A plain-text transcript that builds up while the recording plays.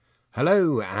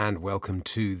Hello and welcome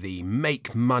to the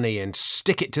Make Money and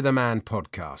Stick It to the Man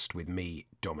podcast with me,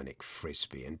 Dominic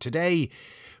Frisby. And today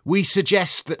we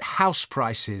suggest that house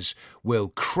prices will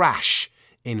crash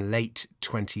in late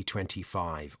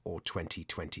 2025 or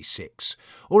 2026.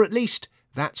 Or at least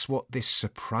that's what this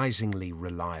surprisingly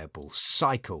reliable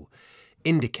cycle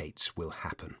indicates will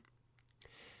happen.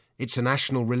 It's a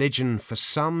national religion for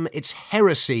some, it's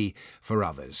heresy for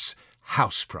others,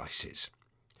 house prices.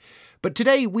 But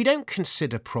today we don't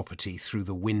consider property through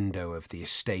the window of the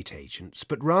estate agents,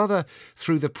 but rather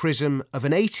through the prism of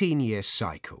an 18-year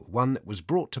cycle, one that was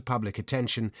brought to public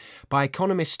attention by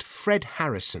economist Fred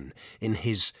Harrison in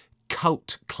his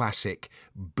cult classic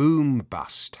Boom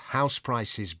Bust: House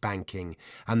Prices, Banking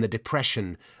and the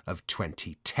Depression of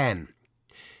 2010.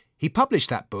 He published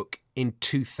that book in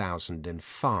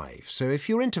 2005, so if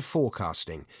you're into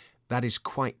forecasting, that is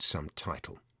quite some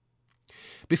title.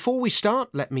 Before we start,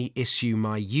 let me issue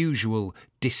my usual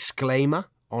disclaimer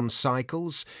on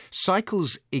cycles.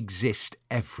 Cycles exist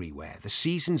everywhere. The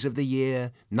seasons of the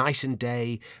year, night and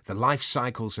day, the life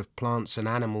cycles of plants and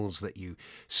animals that you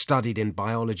studied in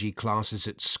biology classes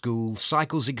at school.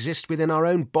 Cycles exist within our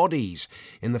own bodies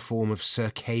in the form of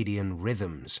circadian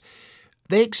rhythms.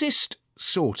 They exist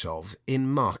sort of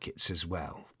in markets as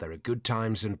well. There are good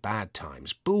times and bad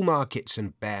times, bull markets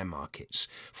and bear markets,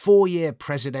 4-year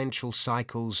presidential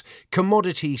cycles,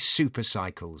 commodity super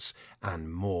cycles,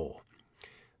 and more.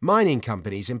 Mining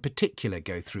companies in particular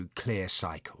go through clear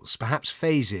cycles. Perhaps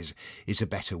phases is a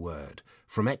better word.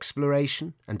 From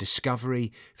exploration and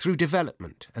discovery through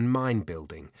development and mine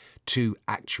building to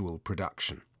actual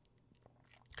production.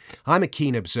 I'm a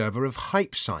keen observer of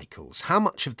hype cycles. How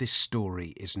much of this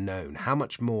story is known? How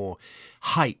much more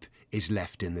hype is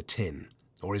left in the tin?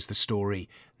 Or is the story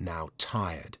now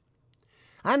tired?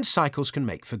 And cycles can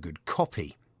make for good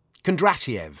copy.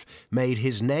 Kondratiev made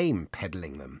his name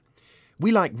peddling them.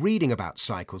 We like reading about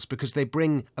cycles because they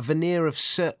bring a veneer of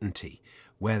certainty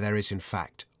where there is in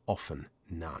fact often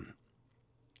none.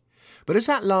 But as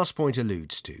that last point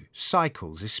alludes to,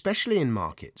 cycles, especially in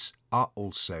markets, are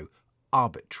also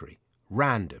arbitrary,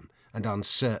 random and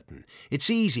uncertain. It's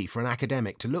easy for an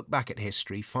academic to look back at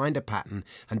history, find a pattern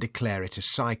and declare it a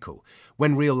cycle.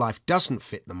 When real life doesn't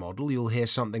fit the model, you'll hear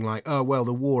something like, oh well,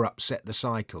 the war upset the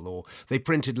cycle, or they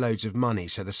printed loads of money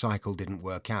so the cycle didn't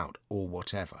work out, or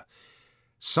whatever.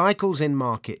 Cycles in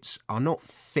markets are not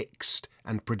fixed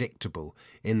and predictable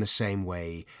in the same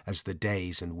way as the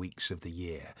days and weeks of the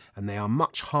year, and they are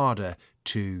much harder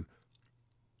to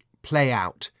play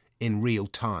out in real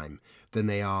time than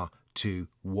they are to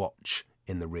watch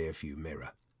in the rearview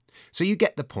mirror. So you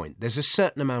get the point. There's a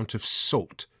certain amount of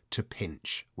salt to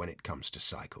pinch when it comes to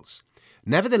cycles.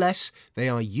 Nevertheless, they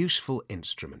are useful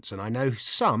instruments, and I know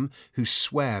some who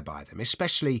swear by them,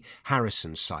 especially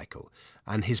Harrison's cycle,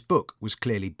 and his book was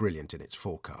clearly brilliant in its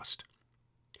forecast.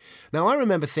 Now, I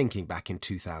remember thinking back in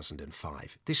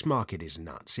 2005, this market is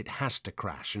nuts, it has to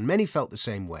crash, and many felt the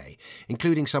same way,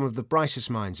 including some of the brightest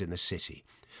minds in the city.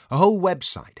 A whole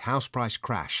website,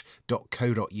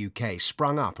 housepricecrash.co.uk,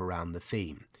 sprung up around the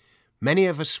theme. Many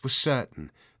of us were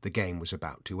certain the game was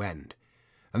about to end.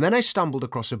 And then I stumbled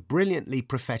across a brilliantly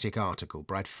prophetic article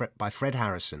by Fred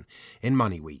Harrison in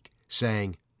Money Week,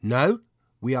 saying, no,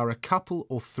 we are a couple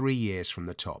or 3 years from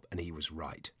the top, and he was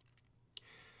right.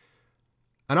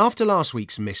 And after last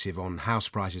week's missive on house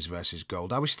prices versus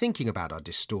gold, I was thinking about our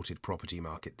distorted property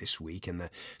market this week and the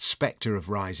spectre of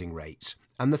rising rates,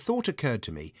 and the thought occurred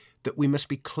to me that we must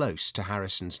be close to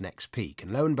Harrison's next peak,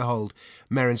 and lo and behold,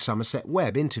 Merrin Somerset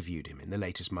Webb interviewed him in the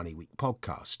latest Money Week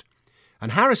podcast.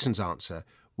 And Harrison's answer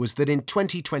was that in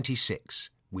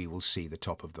 2026 we will see the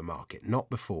top of the market, not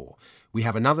before. We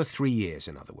have another 3 years,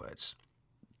 in other words.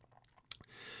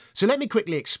 So let me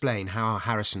quickly explain how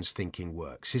Harrison's thinking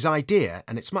works. His idea,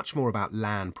 and it's much more about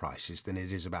land prices than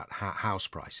it is about house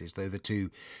prices, though the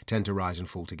two tend to rise and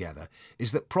fall together,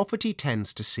 is that property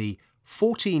tends to see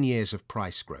 14 years of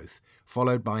price growth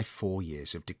followed by 4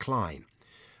 years of decline.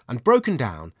 And broken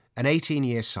down, an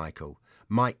 18-year cycle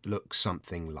might look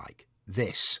something like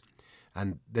this.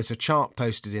 And there's a chart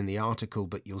posted in the article,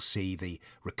 but you'll see the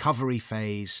recovery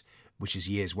phase, which is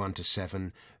years 1 to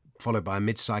 7, followed by a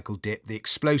mid-cycle dip, the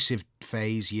explosive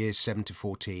phase, years 7 to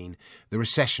 14, the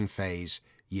recession phase,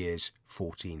 years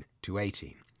 14 to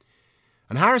 18.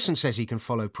 And Harrison says he can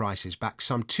follow prices back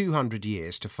some 200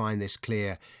 years to find this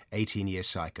clear 18-year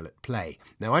cycle at play.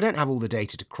 Now, I don't have all the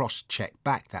data to cross-check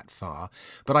back that far,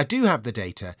 but I do have the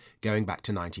data going back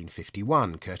to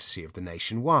 1951, courtesy of the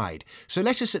Nationwide. So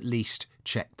let us at least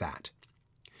check that.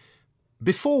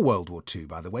 Before World War II,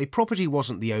 by the way, property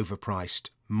wasn't the overpriced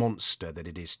monster that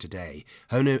it is today.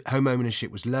 Home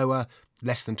ownership was lower,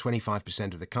 less than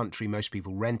 25% of the country. Most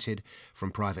people rented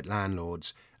from private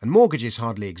landlords, and mortgages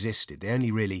hardly existed. They only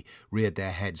really reared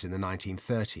their heads in the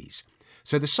 1930s.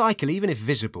 So the cycle, even if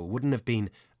visible, wouldn't have been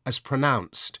as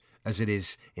pronounced as it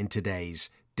is in today's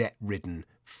debt-ridden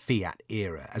fiat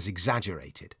era, as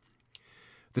exaggerated.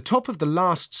 The top of the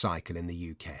last cycle in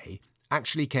the UK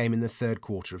actually came in the third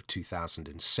quarter of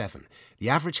 2007. The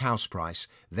average house price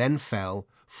then fell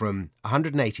from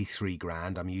 183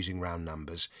 grand, I'm using round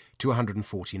numbers, to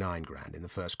 149 grand in the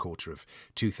first quarter of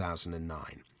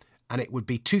 2009. And it would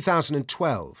be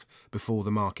 2012 before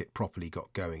the market properly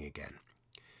got going again.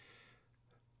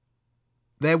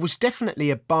 There was definitely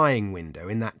a buying window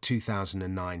in that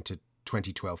 2009 to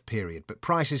 2012 period, but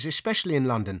prices, especially in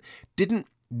London, didn't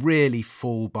really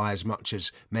fall by as much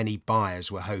as many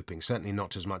buyers were hoping, certainly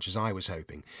not as much as I was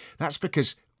hoping. That's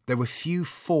because there were few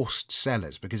forced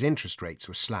sellers, because interest rates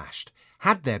were slashed.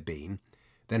 Had there been,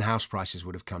 then house prices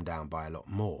would have come down by a lot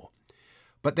more.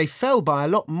 But they fell by a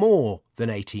lot more than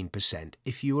 18%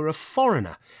 if you were a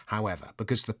foreigner, however,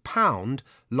 because the pound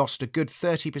lost a good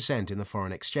 30% in the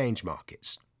foreign exchange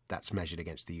markets. That's measured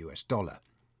against the US dollar.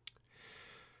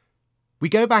 We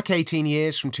go back 18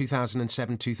 years from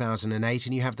 2007-2008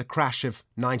 and you have the crash of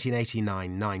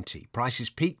 1989-90. Prices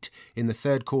peaked in the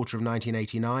third quarter of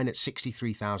 1989 at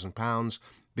 £63,000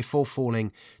 before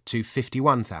falling to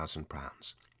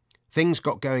 £51,000. Things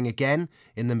got going again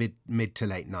in the mid to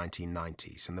late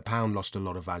 1990s, and the pound lost a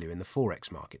lot of value in the forex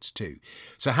markets too.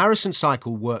 So Harrison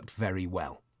cycle worked very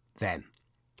well then.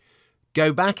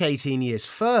 Go back 18 years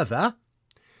further,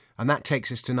 and that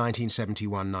takes us to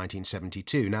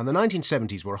 1971-1972. Now, the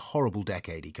 1970s were a horrible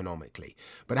decade economically,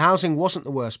 but housing wasn't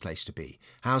the worst place to be.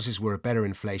 Houses were a better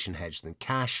inflation hedge than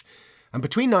cash, and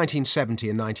between 1970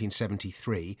 and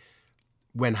 1973,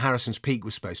 when Harrison's peak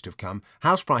was supposed to have come,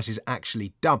 house prices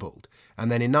actually doubled,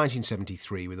 and then in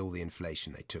 1973, with all the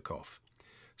inflation, they took off.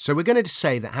 So we're going to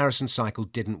say that Harrison's cycle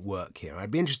didn't work here.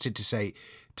 I'd be interested to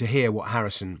hear what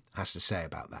Harrison has to say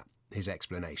about that, his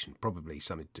explanation, probably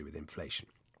something to do with inflation.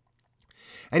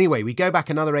 Anyway, we go back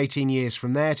another 18 years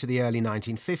from there to the early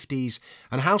 1950s,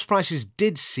 and house prices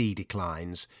did see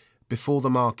declines before the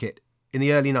market in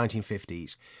the early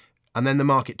 1950s. And then the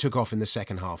market took off in the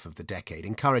second half of the decade,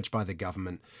 encouraged by the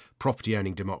government,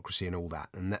 property-owning democracy and all that.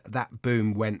 And that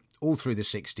boom went all through the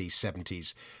 60s,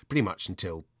 70s, pretty much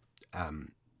until,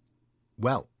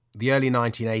 the early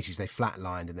 1980s, they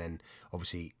flatlined, and then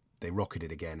obviously they rocketed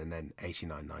again, and then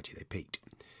 89, 90, they peaked.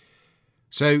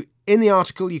 So in the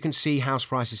article, you can see house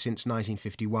prices since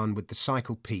 1951 with the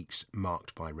cycle peaks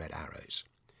marked by red arrows.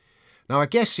 Now, I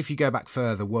guess if you go back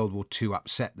further, World War II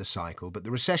upset the cycle, but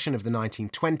the recession of the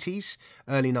 1920s,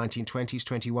 early 1920s,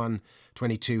 21,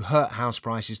 22, hurt house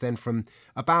prices. Then from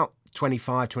about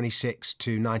 25, 26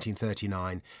 to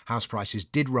 1939, house prices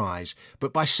did rise,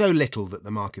 but by so little that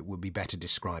the market would be better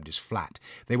described as flat.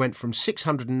 They went from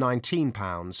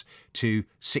 £619 to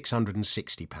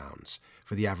 £660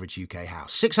 for the average UK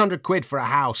house. 600 quid for a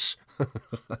house!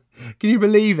 Can you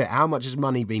believe it? How much has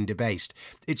money been debased?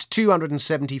 It's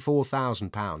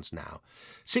 £274,000 now.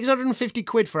 650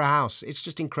 quid for a house. It's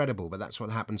just incredible, but that's what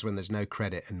happens when there's no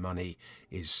credit and money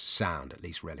is sound, at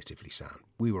least relatively sound.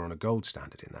 We were on a gold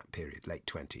standard in that period, late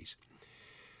 20s.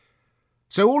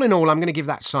 So all in all, I'm going to give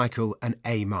that cycle an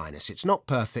A-. It's not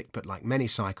perfect, but like many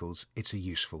cycles, it's a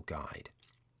useful guide.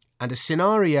 And a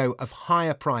scenario of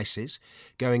higher prices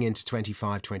going into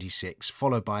 25, 26,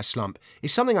 followed by a slump,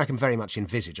 is something I can very much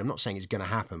envisage. I'm not saying it's going to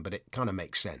happen, but it kind of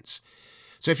makes sense.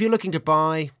 So if you're looking to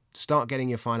buy, start getting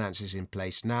your finances in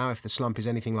place now. If the slump is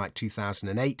anything like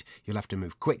 2008, you'll have to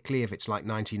move quickly. If it's like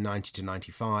 1990 to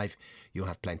 95, you'll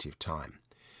have plenty of time.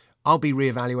 I'll be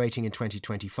reevaluating in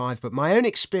 2025, but my own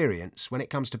experience when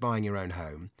it comes to buying your own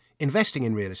home, investing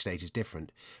in real estate is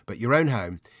different, but your own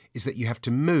home, is that you have to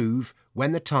move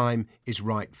when the time is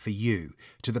right for you,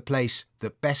 to the place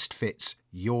that best fits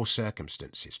your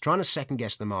circumstances. Trying to second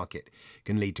guess the market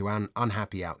can lead to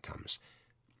unhappy outcomes.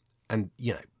 And,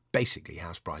 basically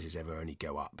house prices ever only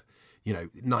go up.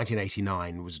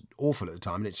 1989 was awful at the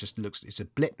time, and it's a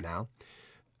blip now.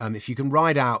 If you can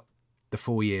ride out the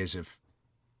 4 years of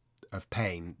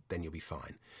pain, then you'll be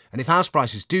fine. And if house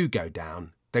prices do go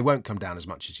down, they won't come down as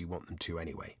much as you want them to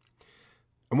anyway.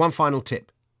 And one final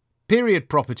tip. Period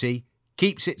property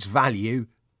keeps its value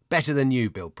better than new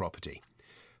build property.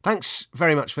 Thanks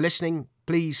very much for listening.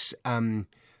 Please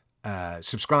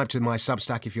subscribe to my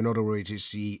Substack if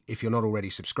you're not already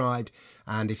subscribed.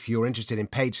 And if you're interested in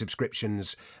paid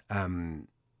subscriptions,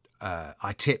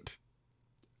 I tip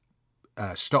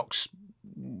stocks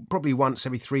probably once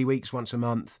every 3 weeks, once a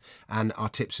month, and our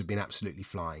tips have been absolutely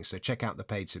flying. So check out the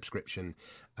paid subscription.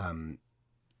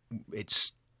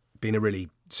 It's been a really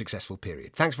successful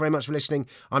period. Thanks very much for listening.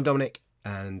 I'm Dominic,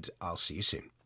 and I'll see you soon.